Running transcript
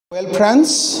Well,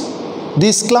 friends,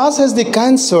 this class has the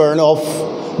concern of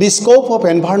the scope of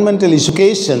environmental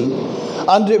education,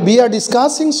 and we are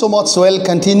discussing so much well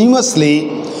continuously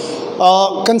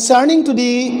concerning to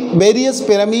the various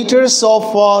parameters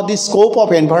of the scope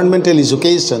of environmental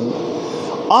education.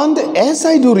 And as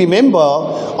I do remember,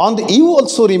 and you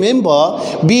also remember,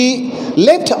 we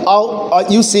left out,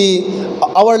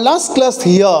 our last class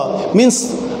here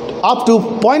means up to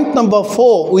point number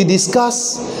 4 we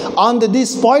discuss, and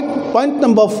this point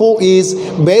number 4 is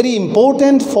very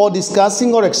important for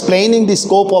discussing or explaining the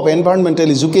scope of environmental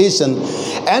education.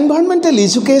 Environmental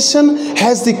education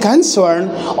has the concern,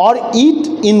 or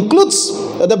it includes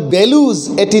the values,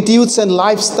 attitudes and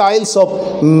lifestyles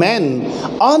of men.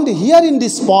 And here in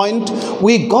this point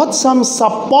we got some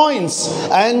subpoints,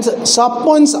 and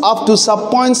subpoints up to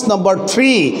subpoints number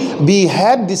 3 we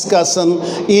had discussion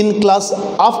in class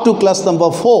up to class number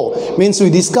 4. Means we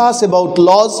discuss about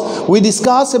laws, we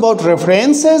discuss about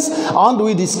references, and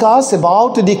we discuss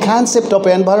about the concept of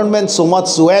environment so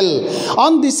much well.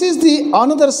 And this is the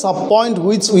another subpoint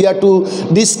which we are to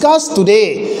discuss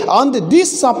today, and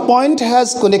this subpoint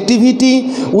has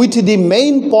connectivity with the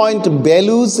main point,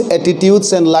 values,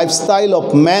 attitudes and lifestyle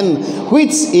of man,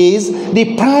 which is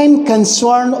the prime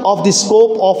concern of the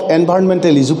scope of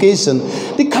environmental education.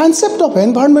 The concept of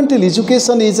environmental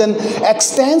education is an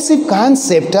extensive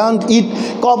concept, and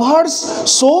it covers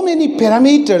so many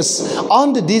parameters,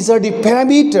 and these are the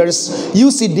parameters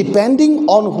depending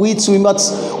on which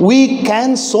we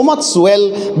can so much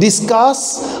well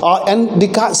discuss and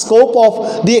the scope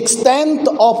of the extent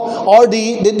of or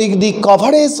the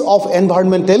coverage of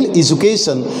environmental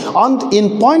education. And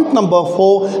in point number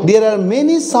 4 there are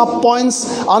many subpoints,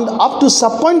 and up to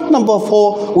subpoint number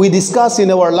 4 we discussed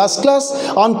in our last class,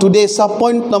 and today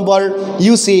subpoint number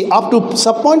up to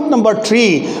subpoint number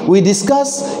 3 we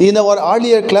discussed in our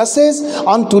earlier classes,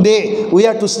 and today we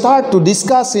are to start to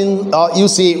discuss in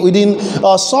within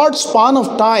a short span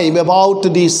of time about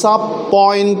the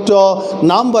subpoint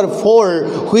number 4,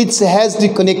 which has the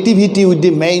connectivity with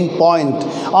the main point.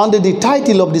 And the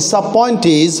title of the subpoint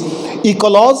is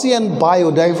Ecology and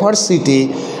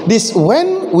Biodiversity.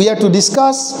 When we are to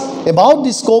discuss about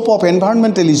the scope of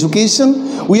environmental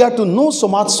education, we are to know so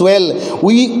much well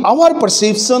our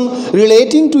perception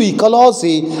relating to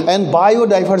ecology and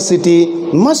biodiversity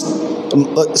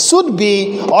should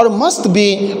be or must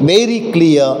be very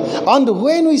clear. And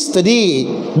when we study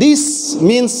this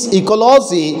means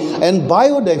ecology and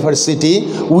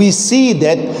biodiversity, we see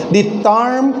that the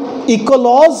term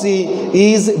ecology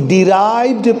is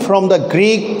derived from the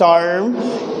Greek term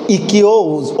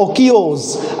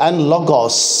okios and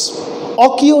logos.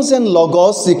 Okios and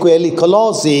logos equal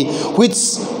ecology,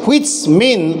 which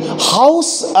mean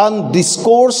house and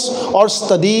discourse or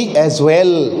study as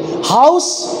well.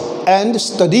 House and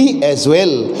study as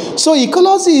well. So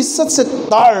ecology is such a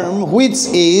term which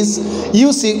is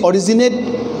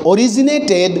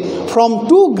originated from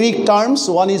two Greek terms.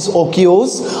 One is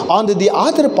okios and the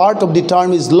other part of the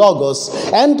term is logos,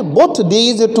 and both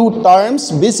these two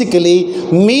terms basically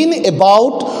mean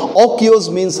about okios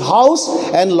means house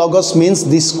and logos means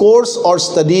discourse or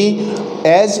study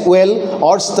as well,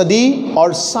 or study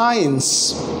or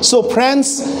science. So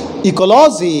friends,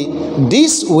 ecology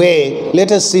this way,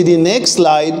 let us see the next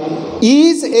slide,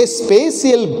 is a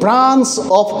special branch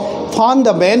of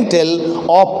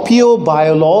fundamental of pure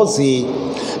biology.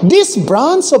 This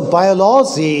branch of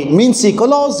biology means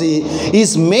ecology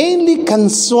is mainly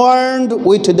concerned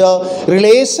with the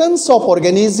relations of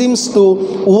organisms to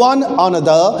one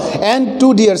another and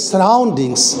to their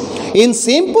surroundings. In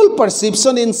simple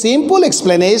perception, in simple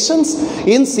explanations,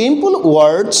 in simple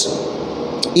words,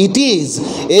 it is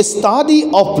a study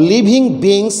of living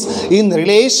beings in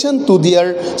relation to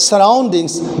their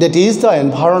surroundings, that is the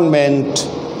environment.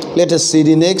 Let us see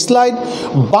the next slide.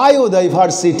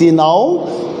 Biodiversity now,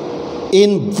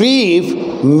 in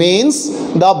brief, means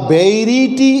the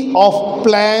variety of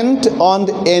plant and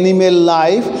animal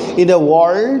life in a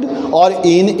world or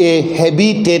in a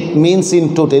habitat, means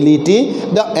in totality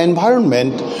the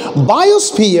environment.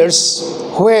 Biospheres,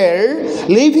 where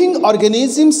living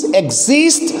organisms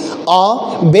exist,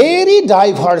 are very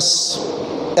diverse.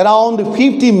 Around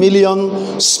 50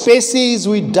 million species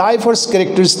with diverse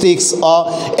characteristics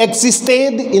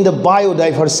existed in the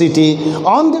biodiversity,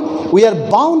 and we are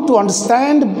bound to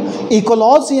understand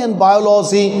ecology and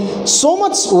biology so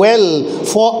much well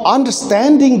for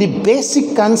understanding the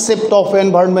basic concept of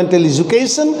environmental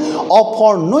education, or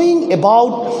for knowing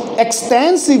about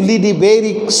extensively the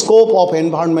very scope of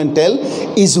environmental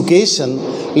education.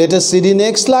 Let us see the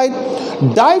next slide.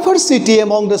 Diversity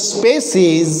among the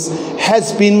species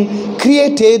has been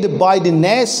created by the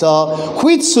nature,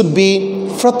 which should be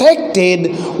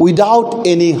protected without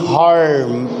any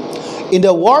harm. In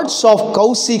the words of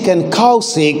Kaushik and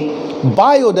Kaushik,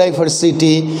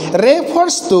 biodiversity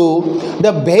refers to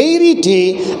the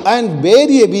variety and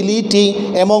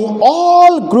variability among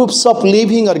all groups of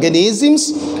living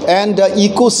organisms and the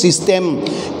ecosystem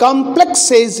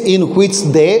complexes in which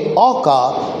they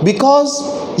occur. Because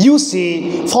you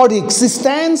see, for the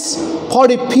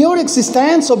pure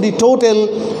existence of the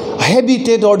total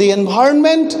habitat or the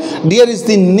environment, there is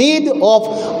the need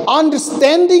of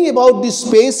understanding about the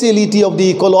spatiality of the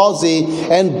ecology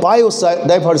and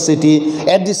biodiversity.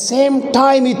 At the same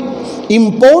time, its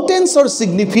importance or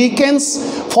significance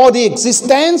for the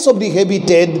existence of the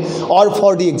habitat or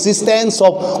for the existence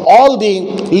of all the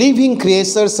living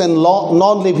creatures and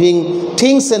non-living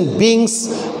things and beings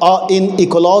in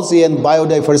ecology and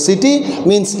biodiversity,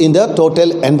 means in the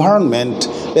total environment.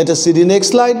 Let us see the next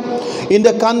slide. In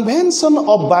the Convention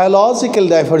of Biological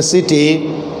Diversity,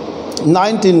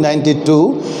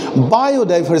 1992,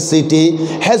 biodiversity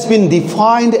has been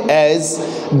defined as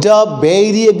the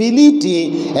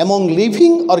variability among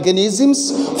living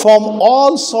organisms from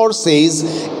all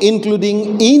sources,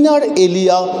 including inter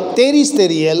alia,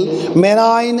 terrestrial,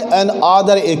 marine and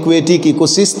other aquatic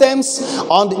ecosystems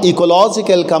and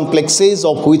ecological complexes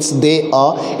of which they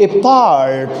are a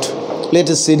part. Let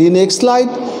us see the next slide.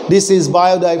 This is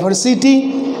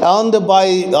biodiversity. And by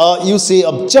you see,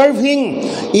 observing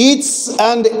each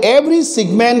and every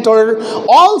segment or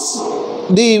all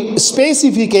the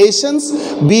specifications,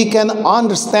 we can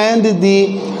understand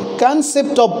the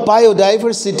concept of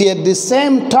biodiversity. At the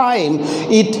same time,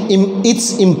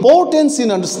 its importance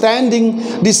in understanding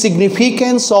the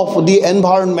significance of the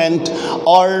environment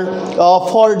or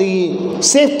for the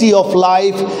safety of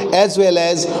life as well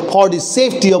as for the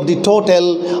safety of the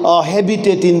total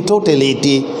habitat in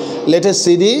totality. Let us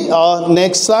see the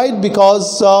next slide,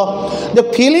 because the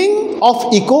feeling of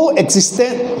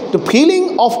coexistence, the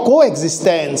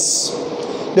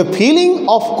feeling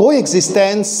of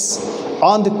coexistence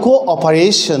and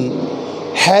cooperation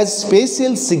has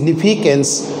special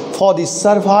significance for the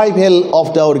survival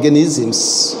of the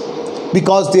organisms,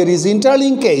 because there is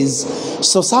interlinkage.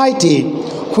 Society,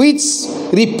 which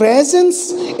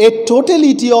represents a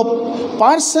totality of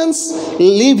persons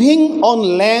living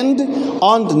on land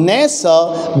and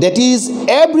nature, that is,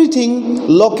 everything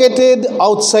located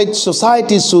outside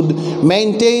society, should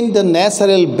maintain the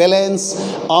natural balance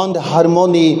and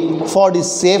harmony for the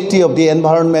safety of the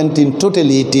environment in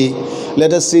totality.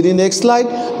 Let us see the next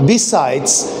slide.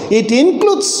 Besides, it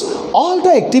includes all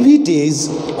the activities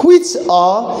which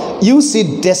are, you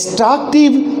see,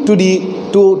 destructive to the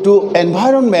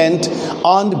environment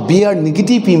and bear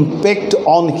negative impact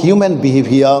on human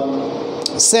behavior,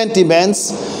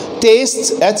 sentiments,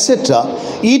 tastes, etc.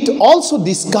 It also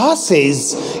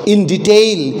discusses in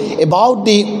detail about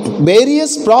the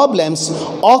various problems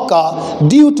occur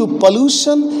due to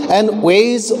pollution and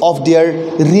ways of their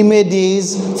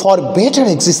remedies for better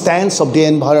existence of the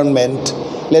environment.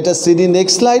 Let us see the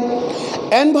next slide.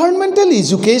 Environmental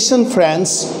education,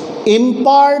 friends,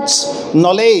 imparts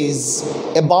knowledge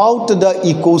about the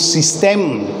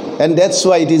ecosystem, and that's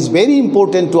why it is very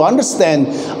important to understand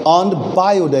on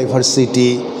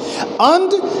biodiversity,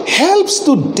 and helps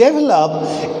to develop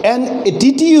an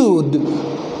attitude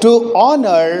to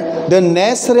honor the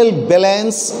natural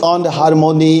balance and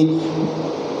harmony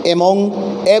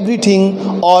among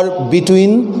everything or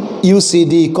between, you see,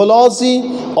 the ecology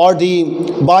or the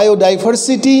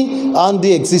biodiversity and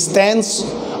the existence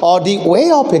or the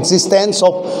way of existence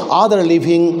of other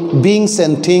living beings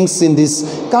and things in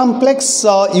this complex,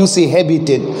 you see,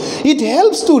 habitat. It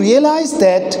helps to realize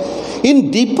that in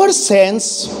deeper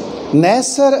sense,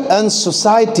 nature and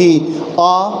society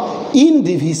are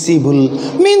indivisible.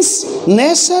 Means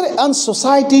nature and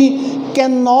society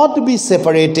cannot be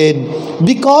separated,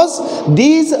 because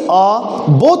these are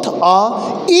both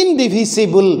are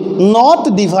indivisible,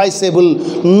 not divisible,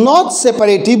 not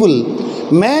separable.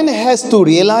 Man has to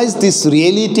realize this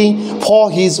reality for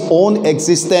his own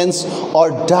existence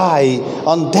or die,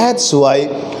 and that's why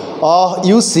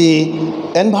you see,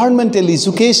 environmental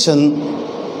education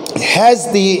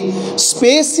has the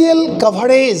spatial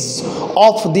coverage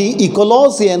of the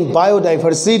ecology and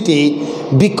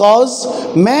biodiversity,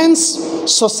 because man's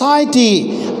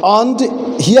society, and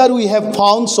here we have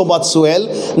found so much well,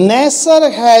 nature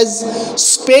has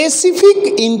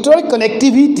specific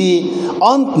interconnectivity,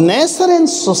 and nature and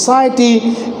society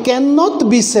cannot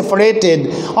be separated,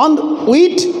 and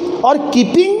with or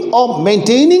keeping or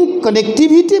maintaining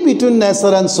connectivity between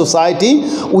nature and society,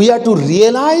 we have to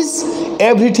realize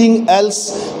everything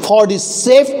else for the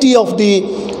safety of the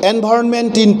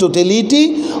environment in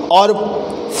totality,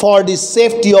 or for the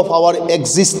safety of our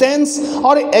existence,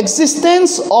 or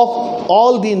existence of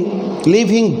all the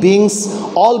living beings,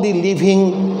 all the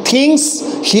living things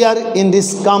here in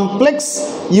this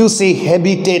complex, you see,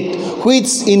 habitat,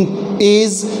 which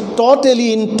is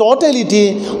totally in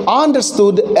totality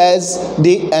understood as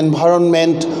the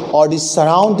environment or the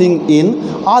surrounding in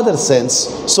other sense.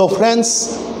 So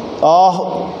friends,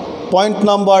 point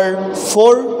number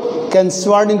 4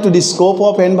 concerning to the scope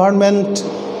of environment,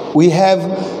 we have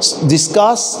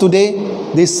discussed today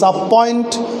the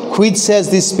sub-point which says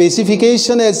the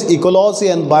specification as ecology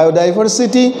and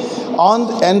biodiversity,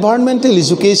 and environmental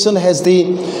education has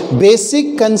the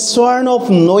basic concern of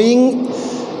knowing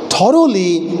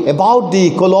thoroughly about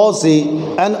the ecology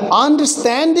and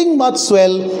understanding much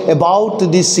well about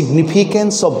the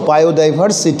significance of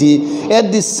biodiversity.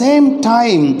 At the same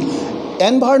time,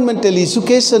 environmental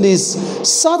education is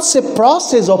such a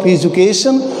process of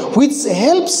education which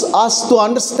helps us to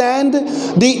understand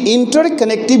the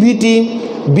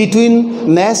interconnectivity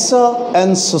between nature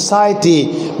and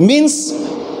society. Means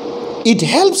it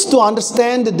helps to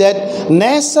understand that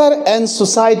nature and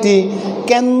society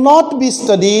cannot be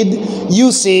studied,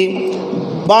 you see,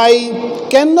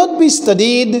 cannot be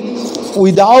studied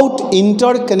without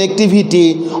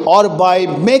interconnectivity, or by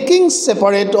making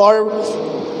separate, or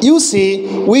you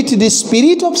see, with the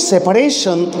spirit of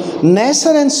separation,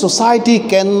 nature and society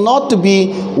cannot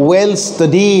be well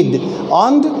studied.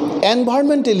 And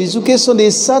environmental education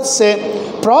is such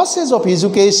a process of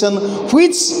education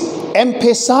which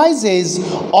emphasizes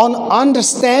on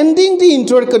understanding the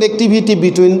interconnectivity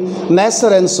between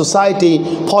nature and society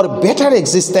for better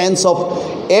existence of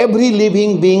every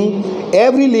living being,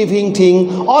 every living thing,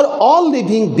 or all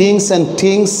living beings and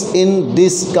things in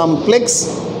this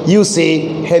complex, you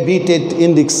say, habitat,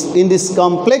 in this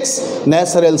complex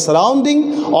natural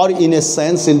surrounding, or in a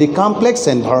sense in the complex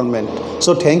environment.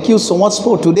 So thank you so much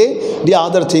for today. The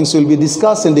other things will be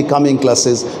discussed in the coming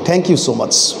classes. Thank you so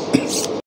much.